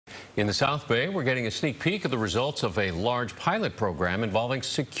In the South Bay, we're getting a sneak peek of the results of a large pilot program involving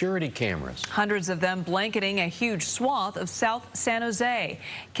security cameras. Hundreds of them blanketing a huge swath of South San Jose.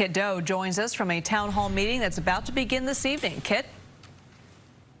 Kiet Do joins us from a town hall meeting that's about to begin this evening. Kit?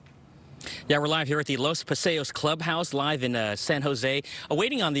 Yeah, we're live here at the Los Paseos Clubhouse, live in San Jose,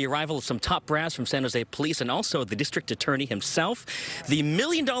 awaiting on the arrival of some top brass from San Jose Police and also the district attorney himself. The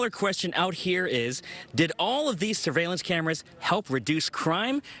million-dollar question out here is, did all of these surveillance cameras help reduce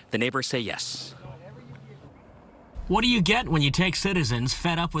crime? The neighbors say yes. What do you get when you take citizens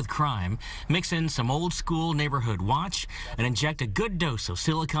fed up with crime, mix in some old-school neighborhood watch, and inject a good dose of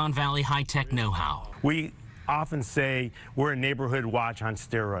Silicon Valley high-tech know-how? We often say we're a neighborhood watch on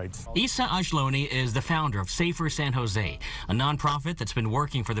steroids. Isa Ajloni is the founder of Safer San Jose, a nonprofit that's been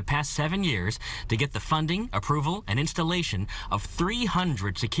working for the past 7 years to get the funding, approval, and installation of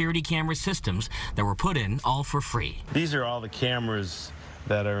 300 security camera systems that were put in all for free. These are all the cameras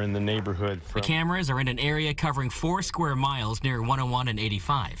that are in the neighborhood. The cameras are in an area covering 4 square miles near 101 and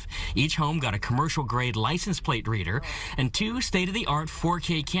 85. Each home got a commercial-grade license plate reader and 2 state-of-the-art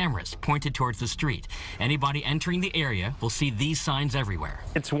 4K cameras pointed towards the street. Anybody entering the area will see these signs everywhere.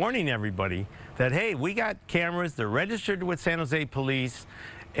 It's warning everybody that, hey, we got cameras, they're registered with San Jose Police,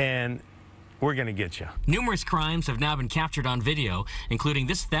 and we're going to get you. Numerous crimes have now been captured on video, including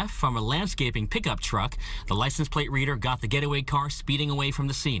this theft from a landscaping pickup truck. The license plate reader got the getaway car speeding away from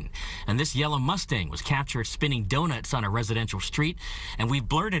the scene. And this yellow Mustang was captured spinning donuts on a residential street. And we've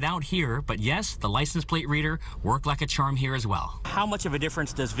blurred it out here, but yes, the license plate reader worked like a charm here as well. How much of a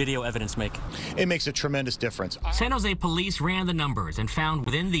difference does video evidence make? It makes a tremendous difference. San Jose Police ran the numbers and found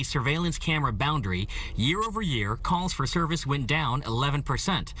within the surveillance camera boundary, year over year, calls for service went down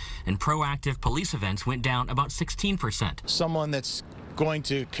 11%, and proactive police events went down about 16%. Someone that's going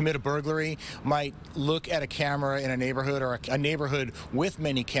to commit a burglary might look at a camera in a neighborhood or a neighborhood with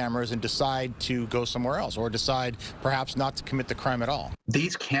many cameras and decide to go somewhere else or decide perhaps not to commit the crime at all.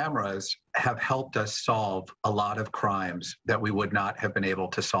 These cameras have helped us solve a lot of crimes that we would not have been able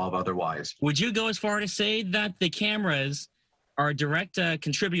to solve otherwise. Would you go as far to say that the cameras are a direct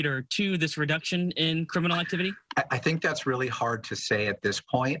contributor to this reduction in criminal activity? I think that's really hard to say at this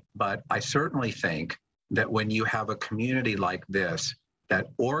point, but I certainly think that when you have a community like this that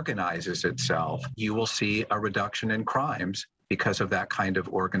organizes itself, you will see a reduction in crimes because of that kind of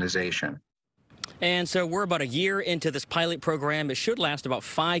organization. And so we're about a year into this pilot program. It should last about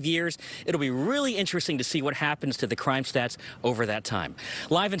 5 years. It'll be really interesting to see what happens to the crime stats over that time.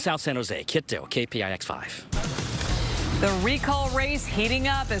 Live in South San Jose, Kiet Do, KPIX 5. The recall race heating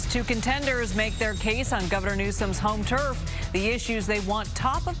up as 2 contenders make their case on Governor Newsom's home turf. The issues they want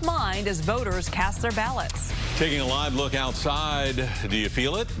top of mind as voters cast their ballots. Taking a live look outside, do you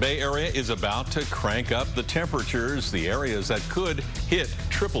feel it? Bay Area is about to crank up the temperatures, the areas that could hit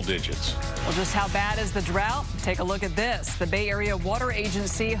triple digits. Well, just how bad is the drought? Take a look at this. The Bay Area Water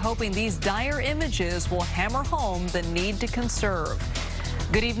Agency hoping these dire images will hammer home the need to conserve.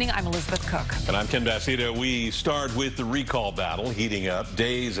 Good evening, I'm Elizabeth Cook. And I'm Ken Bassito. We start with the recall battle heating up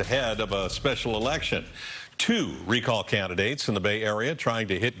days ahead of a special election. 2 recall candidates in the Bay Area trying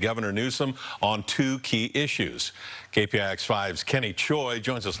to hit Governor Newsom on 2 key issues. KPIX 5's Kenny Choi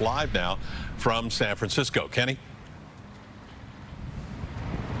joins us live now from San Francisco. Kenny?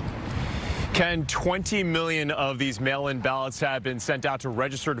 Ken, 20 million of these mail-in ballots have been sent out to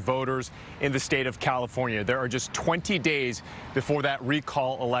registered voters in the state of California. There are just 20 days before that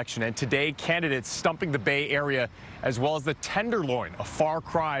recall election, and today candidates stumping the Bay Area as well as the Tenderloin, a far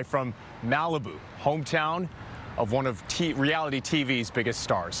cry from Malibu, hometown of one of reality TV's biggest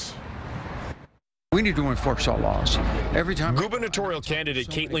stars. We need to enforce our laws. Every time. Gubernatorial candidate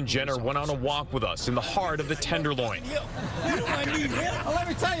Caitlyn Jenner went on a walk with us in the heart of the Tenderloin. I need help. Well, let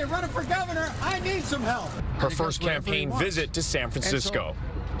me tell you, running for governor, I need some help. Her first campaign visit to San Francisco.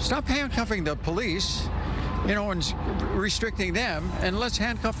 So, stop handcuffing the police, you know, and restricting them, and let's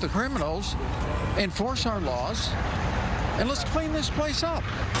handcuff the criminals, enforce our laws, and let's clean this place up.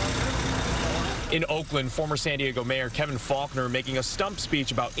 In Oakland, former San Diego Mayor Kevin Faulconer making a stump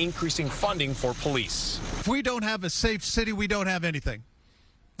speech about increasing funding for police. If we don't have a safe city, we don't have anything.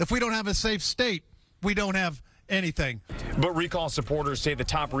 If we don't have a safe state, we don't have anything. But recall supporters say the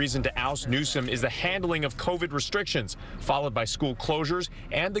top reason to oust Newsom is the handling of COVID restrictions, followed by school closures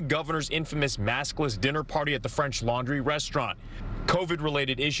and the governor's infamous maskless dinner party at the French Laundry restaurant.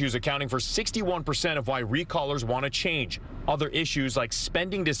 COVID-related issues accounting for 61% of why recallers want to change. Other issues like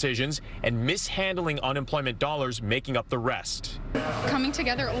spending decisions and mishandling unemployment dollars making up the rest. Coming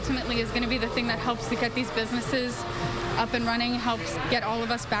together ultimately is going to be the thing that helps to get these businesses up and running, helps get all of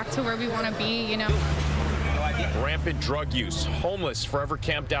us back to where we want to be, you know. Rampant drug use, homeless forever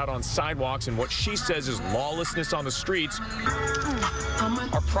camped out on sidewalks, and what she says is lawlessness on the streets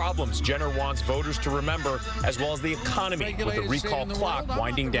are problems Jenner wants voters to remember, as well as the economy, with the recall clock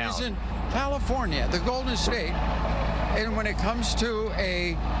winding down. In California, the Golden State, and when it comes to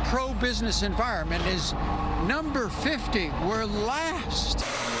a pro-business environment, is number 50. We're last.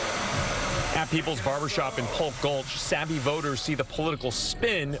 At People's Barbershop in Polk Gulch, savvy voters see the political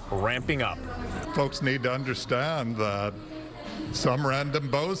spin ramping up. Folks need to understand that some random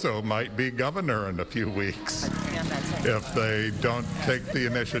bozo might be governor in a few weeks if they don't take the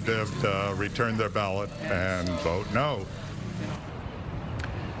initiative to return their ballot and vote no.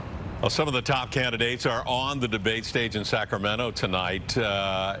 Well, some of the top candidates are on the debate stage in Sacramento tonight.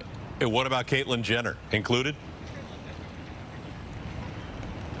 What about Caitlyn Jenner included?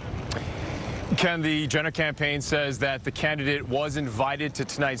 Ken, the Jenner campaign says that the candidate was invited to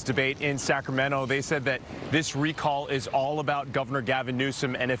tonight's debate in Sacramento. They said that this recall is all about Governor Gavin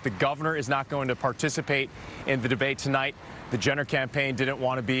Newsom, and if the governor is not going to participate in the debate tonight, the Jenner campaign didn't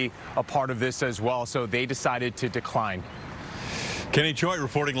want to be a part of this as well, so they decided to decline. Kenny Choi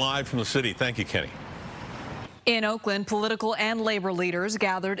reporting live from the city. Thank you, Kenny. In Oakland, political and labor leaders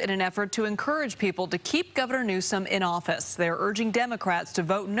gathered in an effort to encourage people to keep Governor Newsom in office. They're urging Democrats to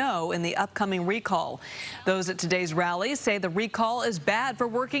vote no in the upcoming recall. Those at today's rally say the recall is bad for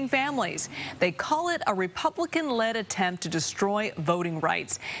working families. They call it a Republican-led attempt to destroy voting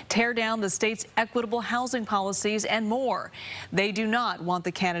rights, tear down the state's equitable housing policies, and more. They do not want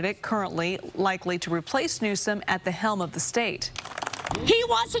the candidate currently likely to replace Newsom at the helm of the state. He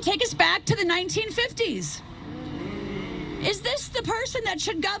wants to take us back to the 1950s. Is this the person that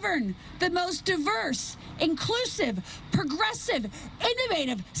should govern the most diverse, inclusive, progressive,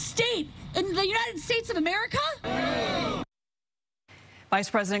 innovative state in the United States of America? Vice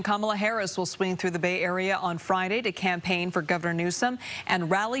President Kamala Harris will swing through the Bay Area on Friday to campaign for Governor Newsom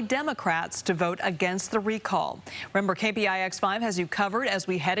and rally Democrats to vote against the recall. Remember, KPIX 5 has you covered as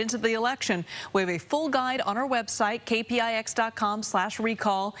we head into the election. We have a full guide on our website,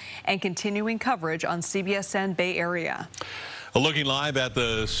 kpix.com/recall, and continuing coverage on CBSN Bay Area. Looking live at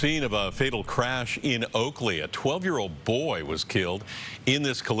the scene of a fatal crash in Oakley. A 12-year-old boy was killed in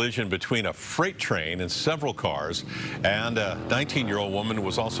this collision between a freight train and several cars, and a 19-year-old woman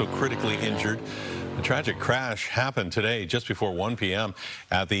was also critically injured. The tragic crash happened today just before 1 p.m.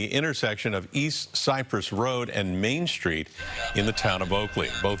 at the intersection of East Cypress Road and Main Street in the town of Oakley.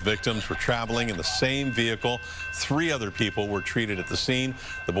 Both victims were traveling in the same vehicle. 3 other people were treated at the scene.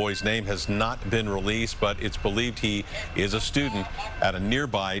 The boy's name has not been released, but it's believed he is a student at a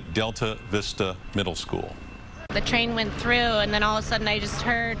nearby Delta Vista Middle School. The train went through, and then all of a sudden I just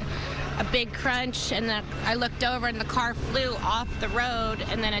heard a big crunch, and then I looked over and the car flew off the road,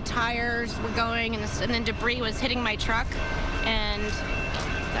 and then tires were going, and then debris was hitting my truck, and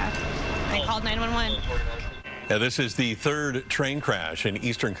I called 911. This is the 3rd train crash in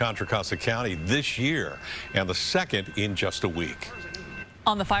eastern Contra Costa County this year, and the 2nd in just a week.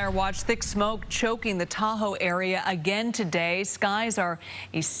 On the fire watch, thick smoke choking the Tahoe area again today. Skies are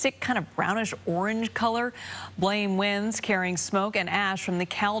a sick kind of brownish orange color. Blame winds carrying smoke and ash from the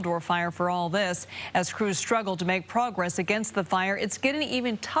Caldor fire for all this. As crews struggle to make progress against the fire, it's getting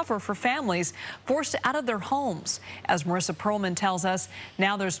even tougher for families forced out of their homes. As Marissa Perlman tells us,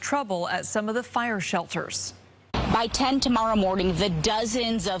 now there's trouble at some of the fire shelters. By 10 tomorrow morning, the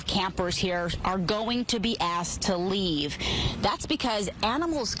dozens of campers here are going to be asked to leave. That's because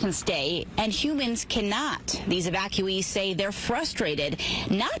animals can stay and humans cannot. These evacuees say they're frustrated,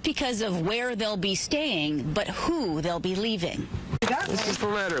 not because of where they'll be staying, but who they'll be leaving. This is the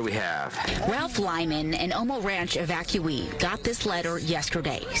letter we have. Ralph Lyman, an Omo Ranch evacuee, got this letter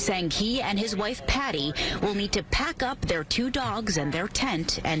yesterday saying he and his wife Patty will need to pack up their 2 dogs and their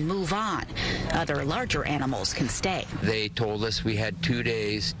tent and move on. Other larger animals can stay. They told us we had 2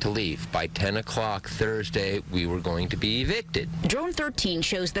 days to leave. By 10 o'clock Thursday, we were going to be evicted. Drone 13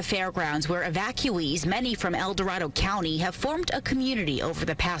 shows the fairgrounds where evacuees, many from El Dorado County, have formed a community over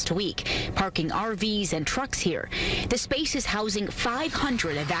the past week, parking RVs and trucks here. The space is housing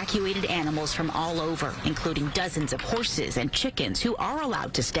 500 evacuated animals from all over, including dozens of horses and chickens who are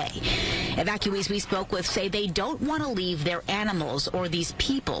allowed to stay. Evacuees we spoke with say they don't want to leave their animals or these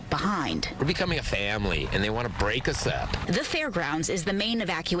people behind. We're becoming a family, and they want to break us up. The fairgrounds is the main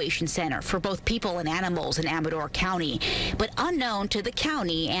evacuation center for both people and animals in Amador County. But unknown to the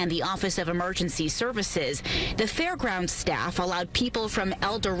county and the Office of Emergency Services, the fairgrounds staff allowed people from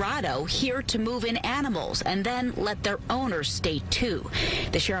El Dorado here to move in animals and then let their owners stay Day 2.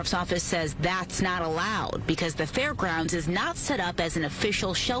 The sheriff's office says that's not allowed because the fairgrounds is not set up as an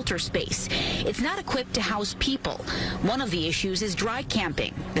official shelter space. It's not equipped to house people. One of the issues is dry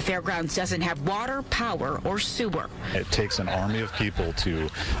camping. The fairgrounds doesn't have water, power, or sewer. It takes an army of people to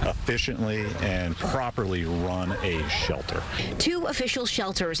efficiently and properly run a shelter. 2 official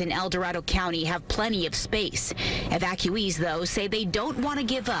shelters in El Dorado County have plenty of space. Evacuees, though, say they don't want to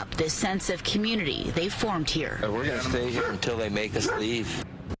give up this sense of community they've formed here. We're going to stay here until they make us leave.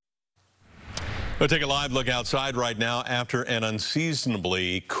 We'll take a live look outside right now. After an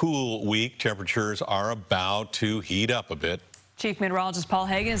unseasonably cool week, temperatures are about to heat up a bit. Chief Meteorologist Paul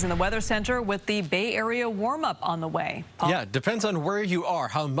Hagan is in the Weather Center with the Bay Area warm-up on the way. Paul? Yeah, it depends on where you are,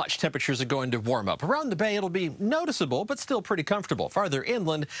 how much temperatures are going to warm up. Around the Bay, it'll be noticeable, but still pretty comfortable. Farther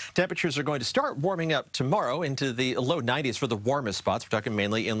inland, temperatures are going to start warming up tomorrow into the low 90s for the warmest spots. We're talking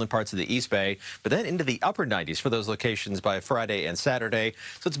mainly inland parts of the East Bay, but then into the upper 90s for those locations by Friday and Saturday.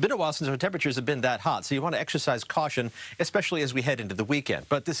 So it's been a while since our temperatures have been that hot, so you want to exercise caution, especially as we head into the weekend.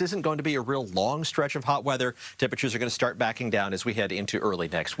 But this isn't going to be a real long stretch of hot weather. Temperatures are going to start backing down as we head into early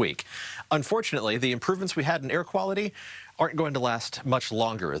next week. Unfortunately, the improvements we had in air quality aren't going to last much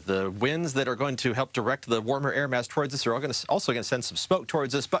longer. The winds that are going to help direct the warmer air mass towards us are also going to send some smoke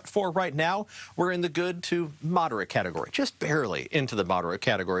towards us. But for right now, we're in the good to moderate category, just barely into the moderate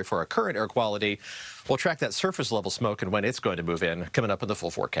category for our current air quality. We'll track that surface level smoke and when it's going to move in coming up in the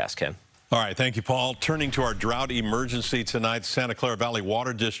full forecast, Ken. All right, thank you, Paul. Turning to our drought emergency tonight, Santa Clara Valley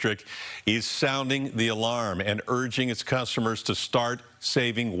Water District is sounding the alarm and urging its customers to start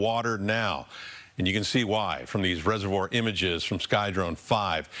saving water now. And you can see why from these reservoir images from Skydrone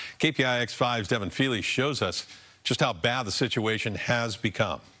 5. KPIX 5's Devin Feely shows us just how bad the situation has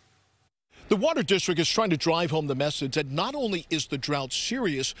become. The Water District is trying to drive home the message that not only is the drought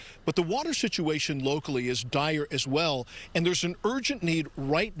serious, but the water situation locally is dire as well, and there's an urgent need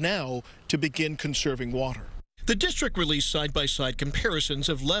right now to begin conserving water. The district released side-by-side comparisons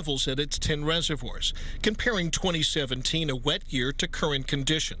of levels at its 10 reservoirs, comparing 2017, a wet year, to current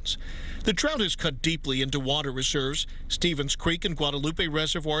conditions. The drought has cut deeply into water reserves. Stevens Creek and Guadalupe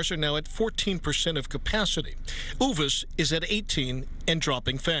reservoirs are now at 14% of capacity. Uvas is at 18 and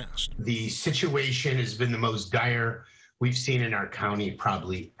dropping fast. The situation has been the most dire we've seen in our county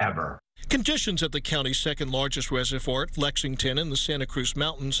probably ever. Conditions at the county's second largest reservoir, Lexington in the Santa Cruz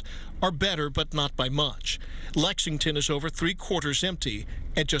Mountains, are better, but not by much. Lexington is over 3/4 empty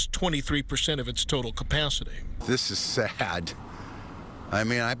at just 23% of its total capacity. This is sad. I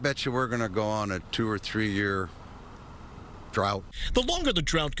mean, I bet you we're going to go on a 2 or 3 year drought. The longer the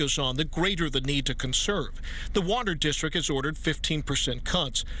drought goes on, the greater the need to conserve. The Water District has ordered 15%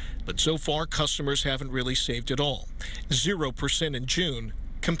 cuts, but so far customers haven't really saved at all. 0% in June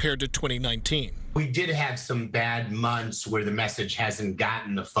compared to 2019. We did have some bad months where the message hasn't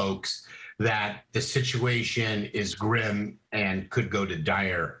gotten the folks that the situation is grim and could go to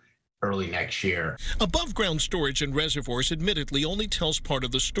dire early next year. Above ground storage in reservoirs admittedly only tells part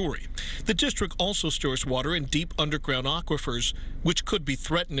of the story. The district also stores water in deep underground aquifers, which could be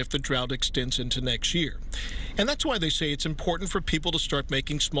threatened if the drought extends into next year. And that's why they say it's important for people to start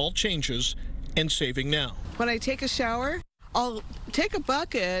making small changes and saving now. When I take a shower, I'll take a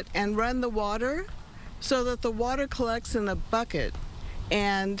bucket and run the water so that the water collects in the bucket.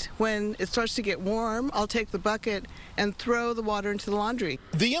 And when it starts to get warm, I'll take the bucket and throw the water into the laundry.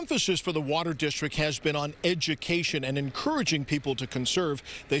 The emphasis for the Water District has been on education and encouraging people to conserve.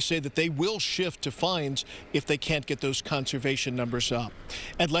 They say that they will shift to fines if they can't get those conservation numbers up.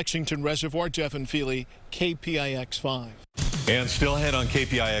 At Lexington Reservoir, Devin Feely, KPIX 5. And still ahead on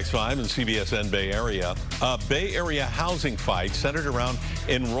KPIX 5 and CBSN Bay Area, a Bay Area housing fight centered around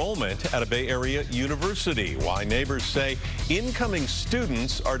enrollment at a Bay Area university. Why neighbors say incoming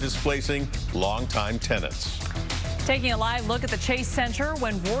students are displacing longtime tenants. Taking a live look at the Chase Center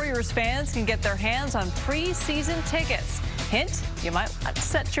when Warriors fans can get their hands on preseason tickets. Hint, you might want to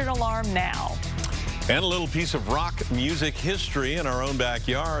set your alarm now. And a little piece of rock music history in our own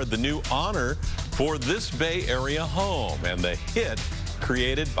backyard, the new honor for this Bay Area home and the hit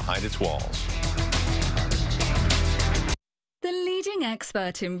created behind its walls. The leading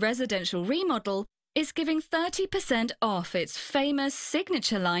expert in residential remodel is giving 30% off its famous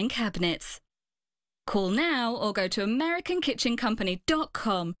Signature Line cabinets. Call now or go to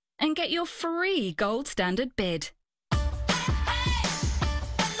AmericanKitchenCompany.com and get your free gold standard bid.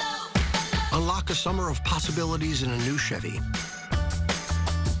 Unlock a summer of possibilities in a new Chevy.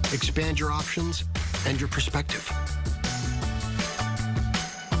 Expand your options and your perspective.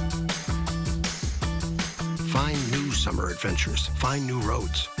 Find new summer adventures. Find new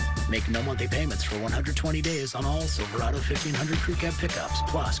roads. Make no monthly payments for 120 days on all Silverado 1500 Crew Cab pickups.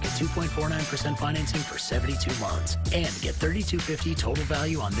 Plus, get 2.49% financing for 72 months. And get $3,250 total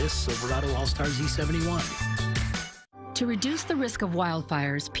value on this Silverado All-Star Z71. To reduce the risk of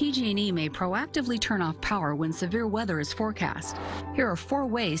wildfires, PG&E may proactively turn off power when severe weather is forecast. Here are 4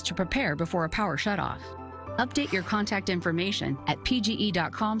 ways to prepare before a power shutoff. Update your contact information at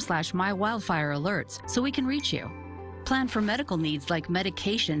pge.com/mywildfirealerts so we can reach you. Plan for medical needs like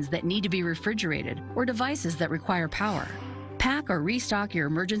medications that need to be refrigerated or devices that require power. Pack or restock your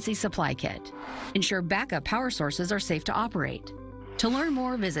emergency supply kit. Ensure backup power sources are safe to operate. To learn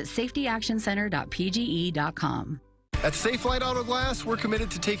more, visit safetyactioncenter.pge.com. At Safelite Auto Glass, we're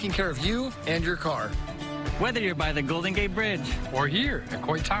committed to taking care of you and your car. Whether you're by the Golden Gate Bridge or here at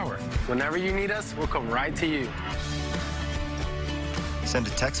Coit Tower. Whenever you need us, we'll come right to you. Send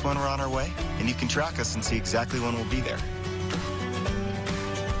a text when we're on our way, and you can track us and see exactly when we'll be there.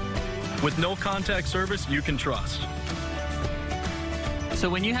 With no contact service you can trust. So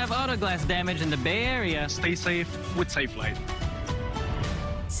when you have auto glass damage in the Bay Area, stay safe with Safelite.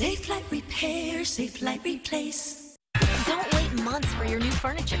 Safelite Repair, Safelite Replace. Don't wait months for your new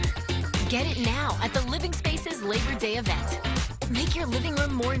furniture. Get it now at the Living Spaces Labor Day event. Make your living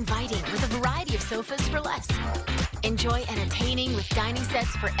room more inviting with a variety of sofas for less. Enjoy entertaining with dining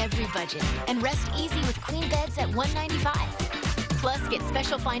sets for every budget and rest easy with queen beds at $195. Plus, get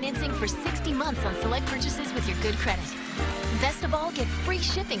special financing for 60 months on select purchases with your good credit. Best of all, get free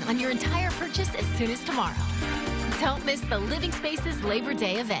shipping on your entire purchase as soon as tomorrow. Don't miss the Living Spaces Labor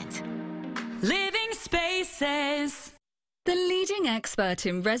Day event. Living Spaces. The leading expert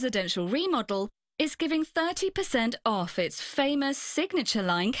in residential remodel is giving 30% off its famous signature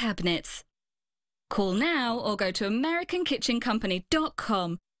line cabinets. Call now or go to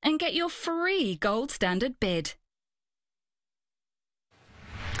AmericanKitchenCompany.com and get your free gold standard bid.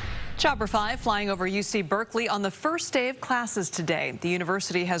 Chopper 5 flying over UC Berkeley on the first day of classes today. The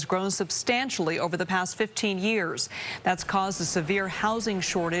university has grown substantially over the past 15 years. That's caused a severe housing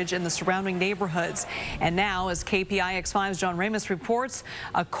shortage in the surrounding neighborhoods. And now, as KPIX 5's John Ramos reports,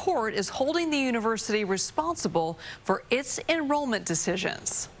 a court is holding the university responsible for its enrollment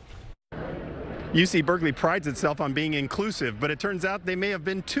decisions. UC Berkeley prides itself on being inclusive, but it turns out they may have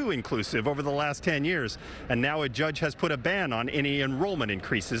been too inclusive over the last 10 years. And now a judge has put a ban on any enrollment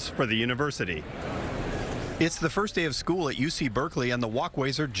increases for the university. It's the first day of school at UC Berkeley, and the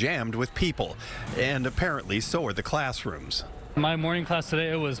walkways are jammed with people. And apparently so are the classrooms. My morning class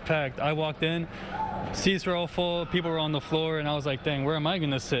today, it was packed. I walked in, seats were all full, people were on the floor, and I was like, dang, where am I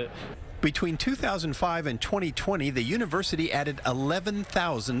going to sit? Between 2005 and 2020, the university added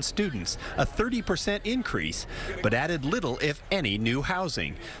 11,000 students, a 30% increase, but added little, if any, new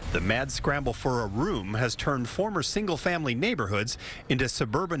housing. The mad scramble for a room has turned former single-family neighborhoods into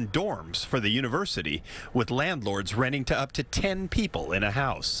suburban dorms for the university, with landlords renting to up to 10 people in a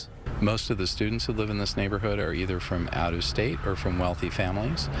house. Most of the students who live in this neighborhood are either from out of state or from wealthy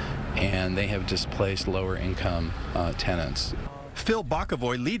families, and they have displaced lower income tenants. Phil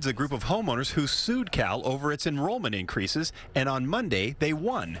Bakavoy leads a group of homeowners who sued Cal over its enrollment increases, and on Monday they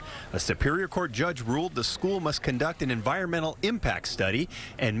won. A Superior Court judge ruled the school must conduct an environmental impact study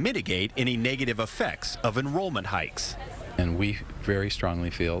and mitigate any negative effects of enrollment hikes. And we very strongly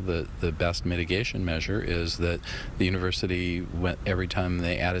feel that the best mitigation measure is that the university, every time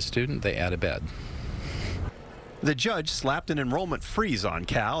they add a student, they add a bed. The judge slapped an enrollment freeze on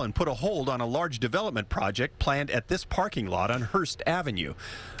Cal and put a hold on a large development project planned at this parking lot on Hearst Avenue.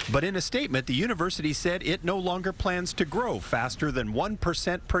 But in a statement, the university said it no longer plans to grow faster than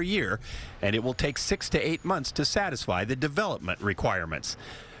 1% per year, and it will take 6 to 8 months to satisfy the development requirements.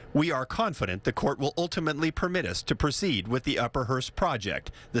 We are confident the court will ultimately permit us to proceed with the Upper Hearst project,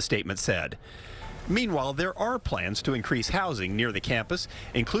 the statement said. Meanwhile, there are plans to increase housing near the campus,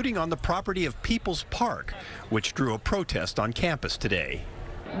 including on the property of People's Park, which drew a protest on campus today.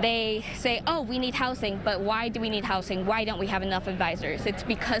 They say, oh, we need housing, but why do we need housing? Why don't we have enough advisors? It's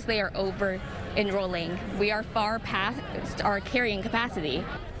because they are over-enrolling. We are far past our carrying capacity.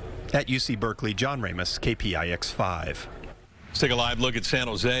 At UC Berkeley, John Ramos, KPIX 5. Let's take a live look at San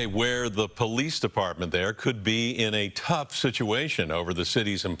Jose, where the police department there could be in a tough situation over the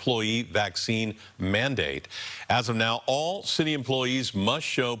city's employee vaccine mandate. As of now, all city employees must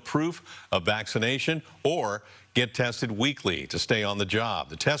show proof of vaccination or get tested weekly to stay on the job.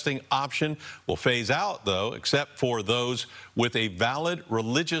 The testing option will phase out, though, except for those with a valid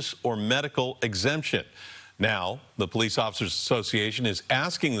religious or medical exemption. Now, the Police Officers Association is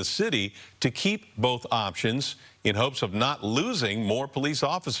asking the city to keep both options in hopes of not losing more police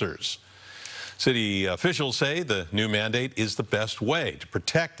officers. City officials say the new mandate is the best way to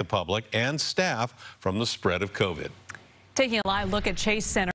protect the public and staff from the spread of COVID. Taking a live look at Chase Center.